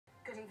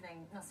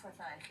evening, Noswaith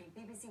Laerchi.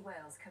 BBC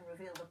Wales can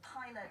reveal the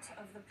pilot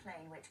of the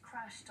plane which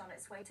crashed on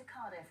its way to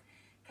Cardiff,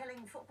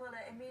 killing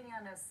footballer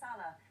Emiliano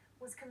Sala,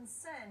 was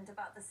concerned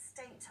about the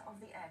state of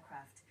the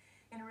aircraft.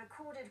 In a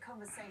recorded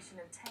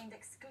conversation obtained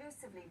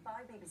exclusively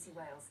by BBC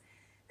Wales,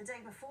 the day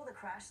before the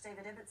crash,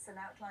 David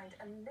Ibbotson outlined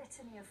a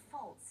litany of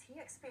faults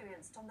he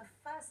experienced on the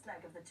first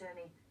leg of the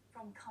journey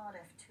from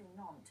Cardiff to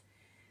Nantes.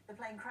 The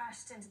plane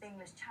crashed into the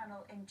English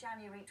Channel in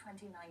January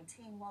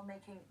 2019 while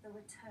making the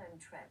return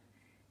trip.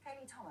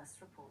 Kaylee Thomas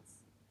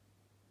reports.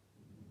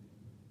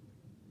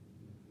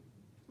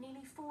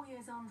 Nearly 4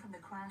 years on from the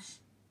crash,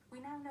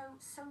 we now know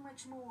so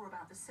much more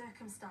about the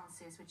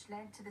circumstances which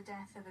led to the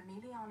death of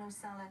Emiliano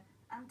Sala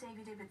and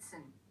David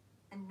Ibbotson.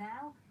 And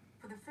now,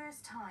 for the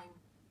first time,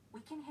 we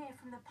can hear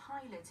from the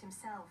pilot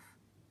himself.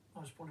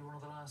 I was probably one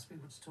of the last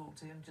people to talk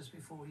to him just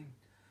before he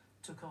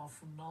took off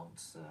from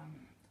Nantes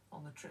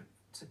on the trip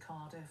to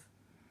Cardiff.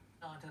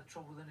 I'd had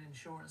trouble with an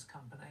insurance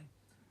company,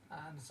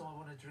 and so I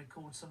wanted to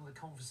record some of the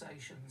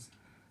conversations.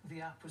 The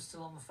app was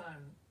still on the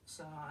phone,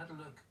 so I had a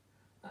look,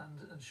 and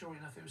sure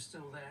enough it was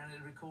still there, and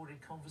it recorded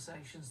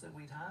conversations that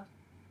we'd had.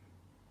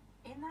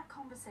 In that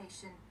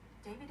conversation,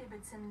 David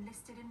Ibbotson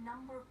listed a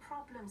number of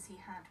problems he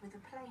had with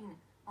the plane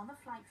on the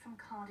flight from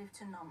Cardiff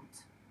to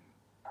Nantes.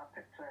 I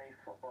picked a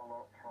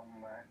footballer up from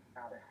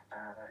Cardiff.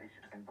 He's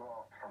just been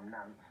brought from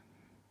Nantes.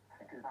 I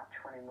think it's about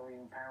 £20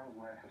 million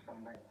worth or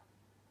something.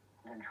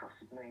 And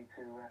entrusted me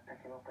to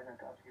pick him up in a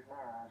dodgy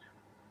garage.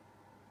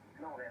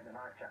 Normally have the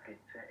life jacket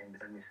in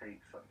your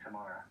seats, but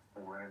tomorrow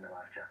we're wearing the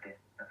life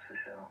jacket, that's for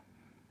sure.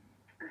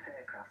 This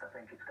aircraft, I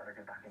think it's got to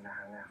go back in the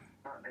hangar.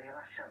 Might be your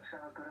last chance to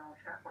have a good old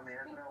chat with me,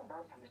 a good old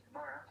boat with me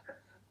tomorrow.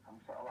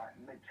 I'm sort of like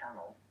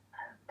mid-channel,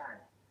 and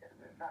bang.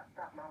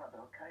 That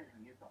Malibu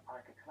occasion, you've got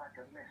like, it's like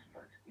a mist,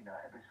 but you know,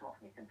 every so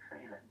often you can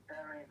feel it.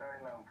 Very,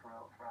 very low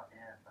throughout the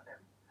air, but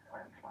then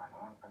I went flying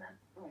on, and then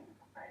boom,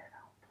 there you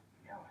go.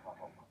 You know, so I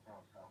thought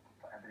myself, so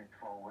put everything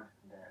forward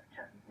and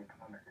checking your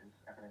parameters,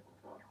 everything was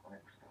good when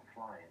it was still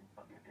flying,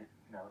 but you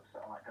know, it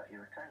sort of like got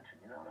your attention,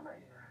 you know what I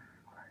mean?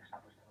 Yeah. I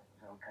established it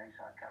was okay,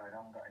 so I carried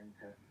on, got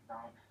into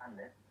Nantes,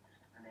 landed,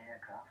 just in the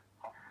aircraft,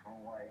 off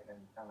one way,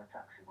 then down the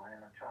taxiway,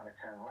 and I'm trying to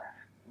turn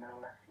left, no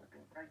left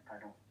flipping brake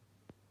pedal.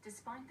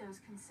 Despite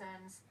those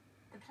concerns,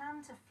 the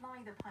plan to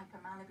fly the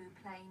Piper Malibu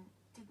plane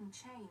didn't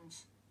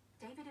change.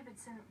 David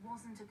Ibbotson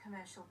wasn't a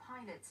commercial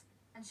pilot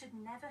and should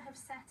never have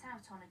set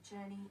out on a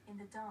journey in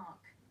the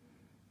dark.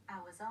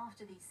 Hours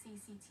after these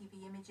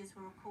CCTV images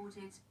were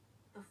recorded,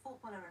 the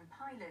footballer and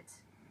pilot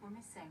were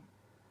missing.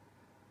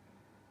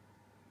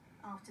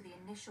 After the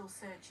initial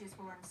searches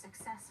were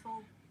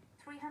unsuccessful,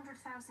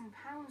 £300,000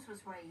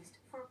 was raised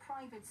for a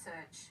private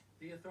search.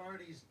 The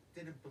authorities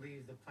didn't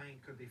believe the plane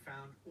could be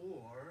found,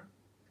 or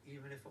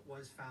even if it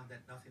was found,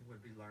 that nothing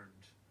would be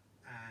learned.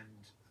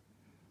 And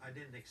I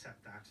didn't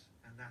accept that,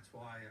 and that's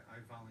why I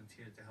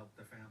volunteered to help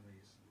the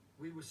families.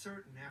 We were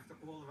certain after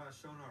all of our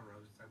sonar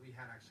rows that we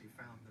had actually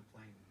found the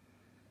plane.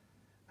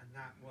 And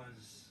that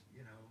was,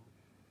 you know,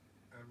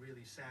 a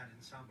really sad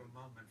and somber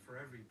moment for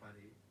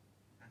everybody.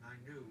 And I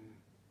knew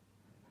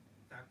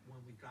that when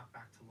we got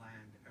back to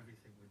land,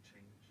 everything would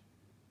change.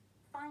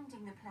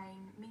 Finding the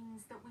plane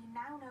means that we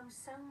now know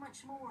so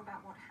much more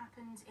about what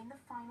happened in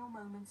the final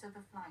moments of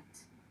the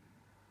flight.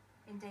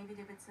 In David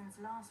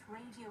Ibbotson's last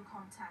radio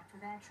contact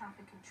with air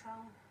traffic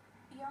control,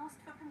 he asked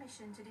for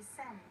permission to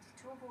descend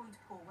to avoid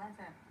poor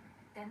weather.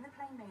 Then the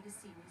plane made a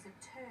series of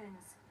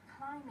turns,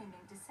 climbing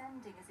and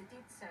descending as it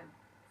did so.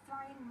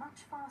 Flying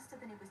much faster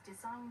than it was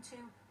designed to,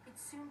 it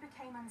soon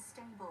became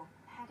unstable,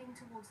 heading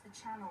towards the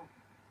channel.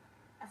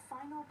 A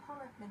final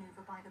pull-up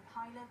maneuver by the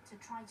pilot to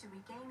try to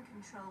regain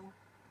control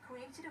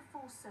created a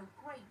force so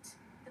great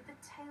that the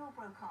tail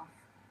broke off.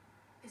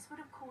 This would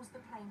have caused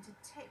the plane to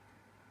tip.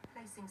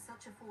 Placing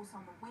such a force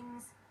on the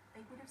wings,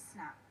 they would have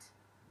snapped.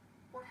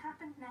 What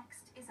happened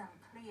next is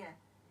unclear,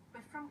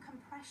 but from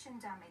compression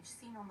damage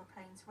seen on the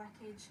plane's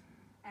wreckage,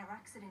 air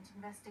accident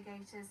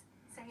investigators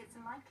say it's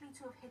likely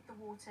to have hit the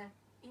water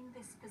in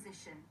this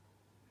position.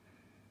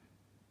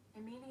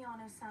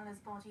 Emiliano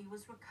Sala's body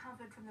was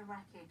recovered from the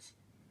wreckage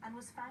and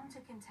was found to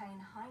contain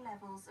high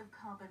levels of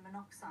carbon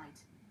monoxide.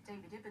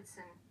 David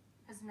Ibbotson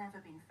has never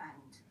been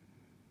found.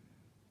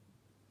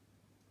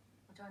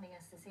 Joining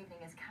us this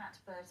evening is Kat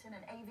Burton,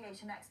 an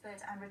aviation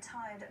expert and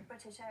retired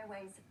British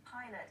Airways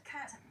pilot.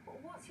 Kat,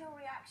 what's your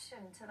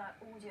reaction to that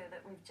audio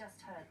that we've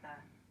just heard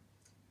there?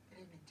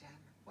 Good evening, Jen.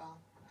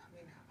 Well, I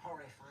mean,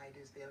 horrified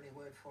is the only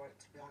word for it,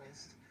 to be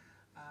honest.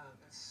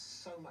 There's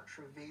so much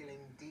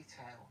revealing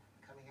detail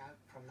coming out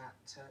from that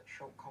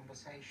short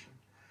conversation.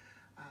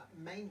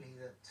 Mainly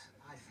that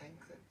I think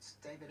that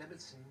David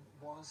Ibbotson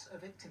was a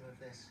victim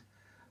of this.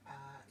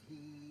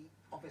 He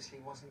obviously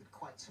wasn't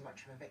quite so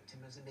much of a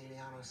victim as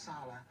Emiliano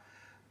Sala,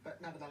 but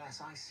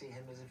nevertheless I see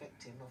him as a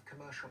victim of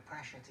commercial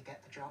pressure to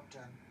get the job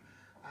done.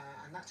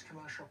 And that's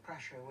commercial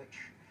pressure, which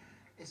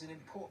is an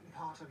important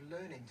part of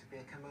learning to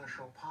be a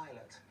commercial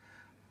pilot.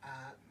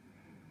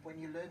 When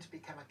you learn to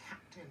become a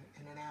captain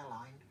in an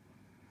airline,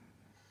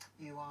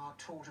 you are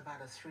taught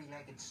about a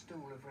three-legged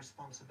stool of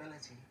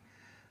responsibility.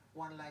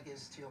 One leg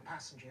is to your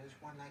passengers,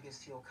 one leg is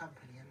to your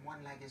company, and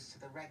one leg is to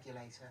the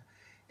regulator,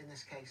 in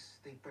this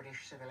case the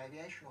British Civil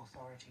Aviation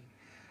Authority.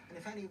 And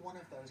if any one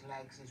of those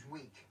legs is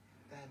weak,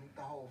 then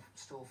the whole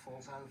stool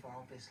falls over,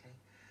 obviously.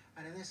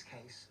 And in this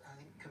case, I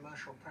think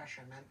commercial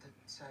pressure meant that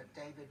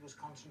David was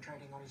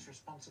concentrating on his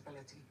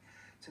responsibility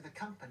to the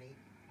company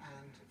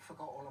and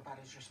forgot all about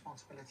his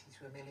responsibility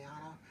to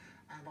Emiliano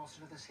and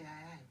also to the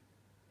CIA.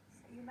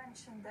 So you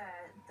mentioned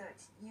there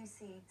that you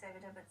see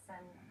David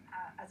Ibbotson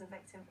as a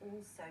victim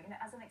also. You know,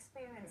 as an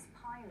experienced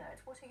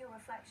pilot, what are your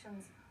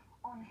reflections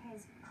on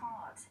his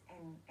part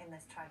in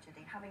this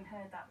tragedy, having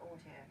heard that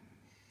audio?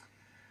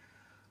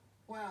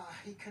 Well,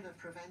 he could have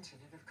prevented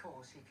it, of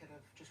course. He could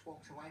have just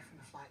walked away from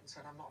the flight and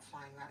said, I'm not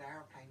flying that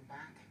aeroplane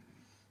back.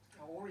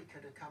 Or he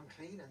could have come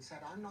clean and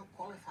said, I'm not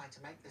qualified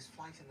to make this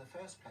flight in the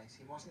first place.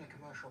 He wasn't a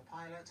commercial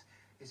pilot,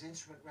 his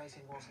instrument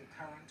rating wasn't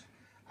current,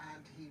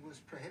 and he was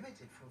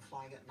prohibited from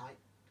flying at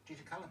night due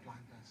to colour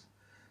blindness.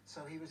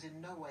 So he was in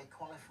no way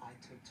qualified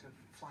to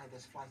fly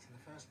this flight in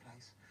the first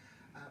place.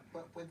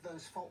 But with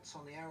those faults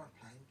on the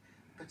aeroplane,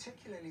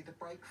 particularly the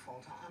brake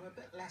fault, I'm a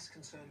bit less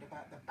concerned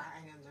about the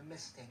bang and the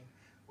misting,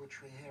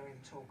 which we hear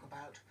him talk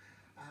about.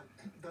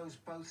 Those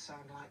both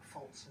sound like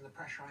faults in the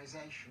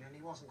pressurization, and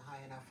he wasn't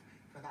high enough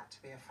for that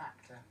to be a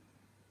factor.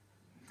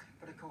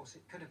 But of course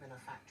it could have been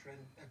a factor in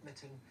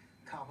admitting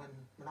carbon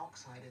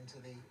monoxide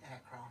into the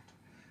aircraft.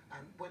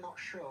 And we're not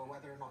sure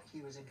whether or not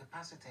he was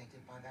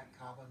incapacitated by that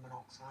carbon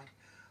monoxide,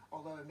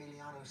 although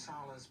Emiliano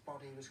Sala's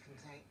body was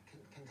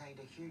contained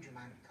a huge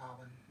amount of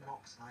carbon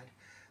monoxide.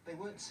 They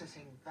weren't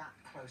sitting that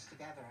close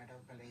together, I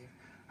don't believe.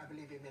 I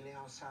believe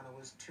Emiliano Sala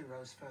was 2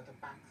 rows further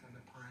back than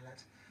the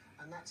pilot,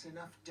 and that's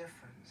enough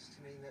difference to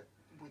mean that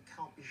we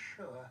can't be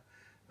sure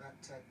that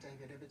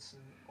David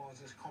Ibbotson was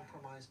as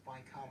compromised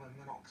by carbon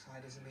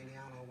monoxide as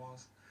Emiliano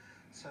was.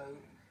 So,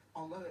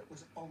 although it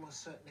was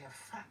almost certainly a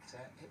factor,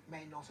 it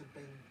may not have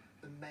been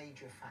the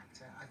major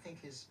factor. I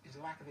think his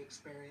lack of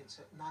experience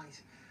at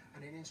night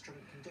and in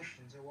instrument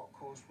conditions are what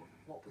caused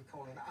what we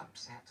call an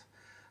upset,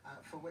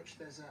 for which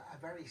there's a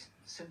very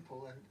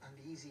simple and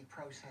easy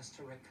process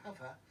to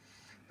recover,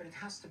 but it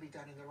has to be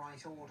done in the right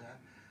order.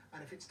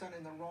 And if it's done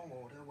in the wrong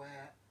order,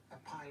 where a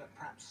pilot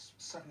perhaps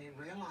suddenly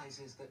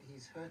realizes that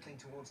he's hurtling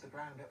towards the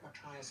ground at much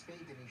higher speed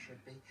than he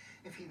should be,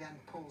 if he then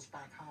pulls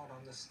back hard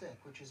on the stick,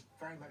 which is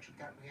very much a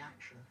gut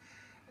reaction,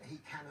 he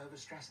can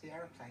overstress the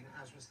aeroplane,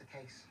 as was the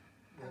case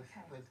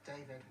with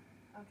David.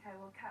 Okay,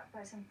 well, Kat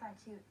Burton, thank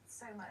you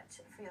so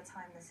much for your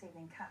time this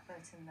evening. Kat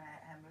Burton there,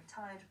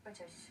 retired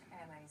British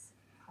Airways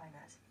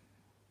pilot.